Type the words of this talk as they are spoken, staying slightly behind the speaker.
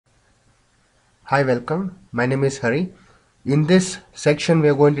Hi, welcome. My name is Hari. In this section, we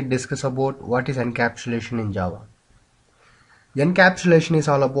are going to discuss about what is encapsulation in Java. Encapsulation is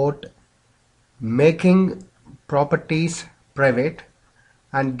all about making properties private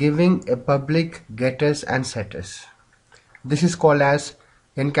and giving a public getters and setters. This is called as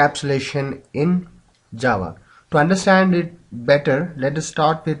encapsulation in Java. To understand it better, let us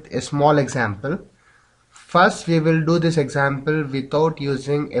start with a small example. First, we will do this example without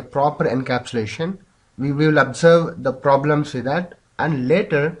using a proper encapsulation. We will observe the problems with that, and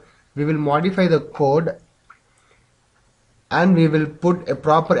later we will modify the code and we will put a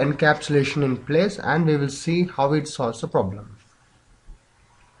proper encapsulation in place and we will see how it solves the problem.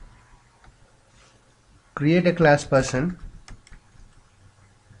 Create a class person.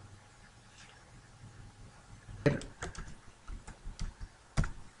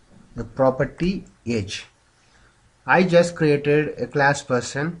 The property age. I just created a class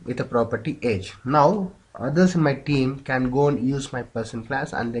person with a property age. Now others in my team can go and use my person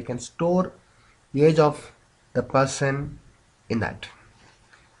class and they can store the age of the person in that.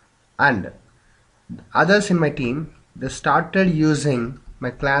 And others in my team, they started using my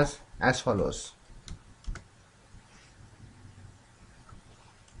class as follows.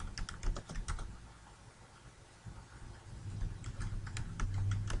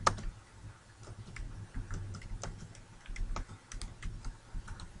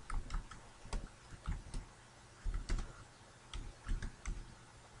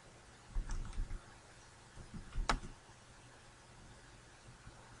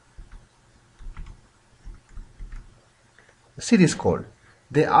 See this code.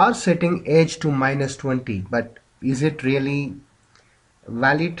 They are setting age to -20, but is it really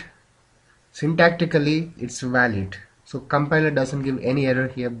valid? Syntactically, it's valid. So compiler doesn't give any error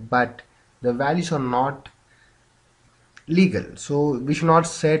here, but the values are not legal. So we should not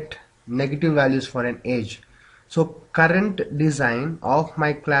set negative values for an age. So current design of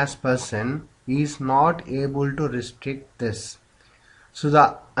my class person is not able to restrict this. So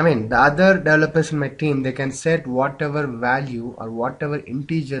the other developers in my team, they can set whatever value or whatever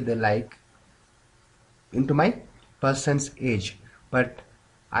integer they like into my person's age, but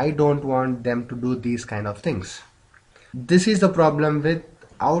I don't want them to do these kind of things. This is the problem with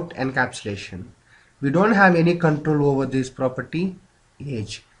out encapsulation. We don't have any control over this property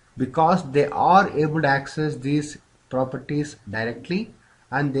age because they are able to access these properties directly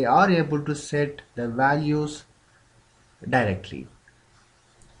and they are able to set the values directly.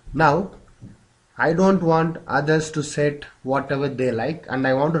 Now I don't want others to set whatever they like, and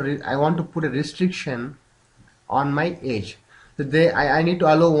I want to put a restriction on my age. So I need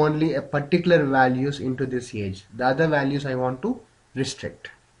to allow only a particular values into this age. The other values I want to restrict.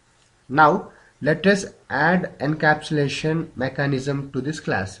 Now let us add encapsulation mechanism to this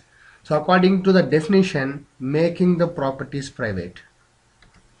class. So according to the definition, making the properties private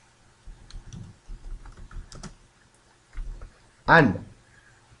and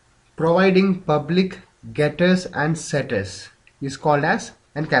providing public getters and setters is called as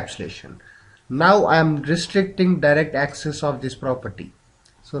encapsulation. Now I am restricting direct access of this property.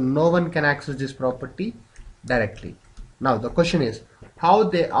 So no one can access this property directly. Now the question is how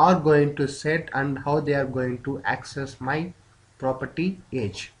they are going to set and how they are going to access my property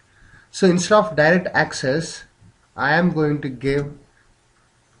age. So instead of direct access, I am going to give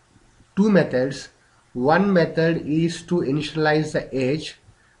two methods. One method is to initialize the age.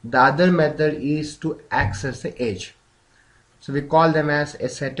 The other method is to access the age. So we call them as a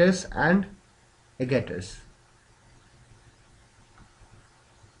setters and a getters.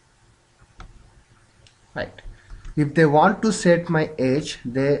 Right. If they want to set my age,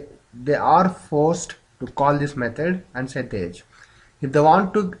 they are forced to call this method and set the age. If they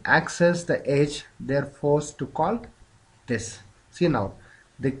want to access the age, they are forced to call this. See now,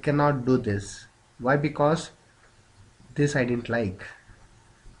 they cannot do this. Why? Because this I didn't like.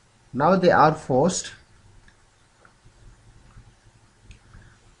 Now they are forced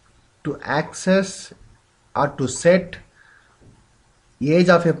to access or to set age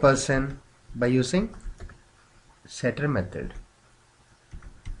of a person by using setter method.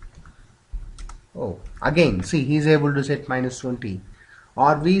 Oh, again, see, he is able to set -20.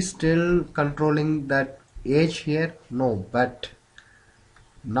 Are we still controlling that age here? No, but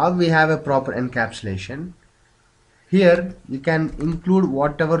now we have a proper encapsulation. Here you can include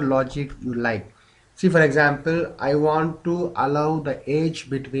whatever logic you like. See, for example, I want to allow the age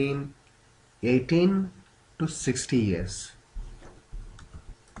between 18 to 60 years.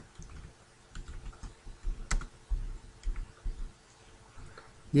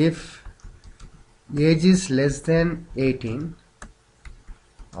 If age is less than 18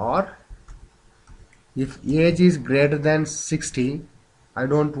 or If age is greater than 60, I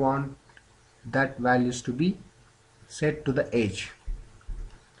don't want that values to be set to the age.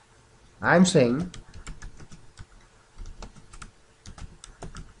 I'm saying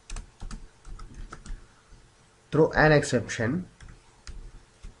throw an exception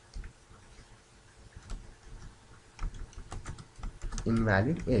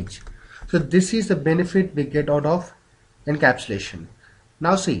invalid age. So this is the benefit we get out of encapsulation.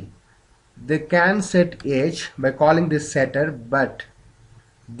 Now see, they can set age by calling this setter, but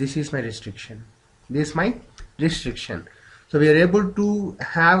this is my restriction. This is my restriction. So we are able to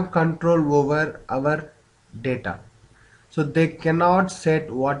have control over our data. So they cannot set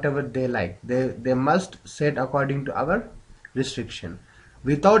whatever they like. They must set according to our restriction.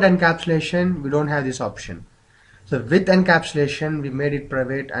 Without encapsulation, we don't have this option. So with encapsulation, we made it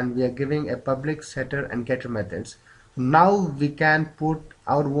private and we are giving a public setter and getter methods. Now we can put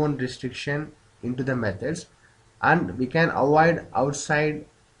our own restriction into the methods and we can avoid outside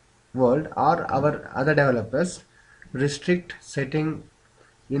world or our other developers restrict setting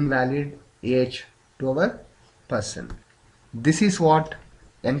invalid age to our person. This is what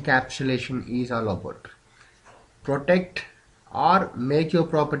encapsulation is all about. Protect or make your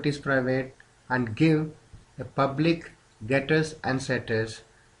properties private and give a public getters and setters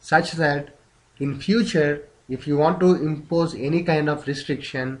such that in future if you want to impose any kind of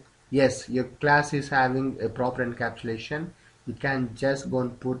restriction, yes, your class is having a proper encapsulation, you can just go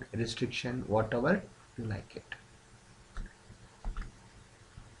and put restriction whatever you like it.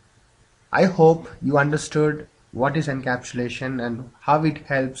 I hope you understood what is encapsulation and how it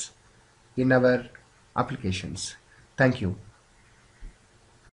helps in our applications. Thank you.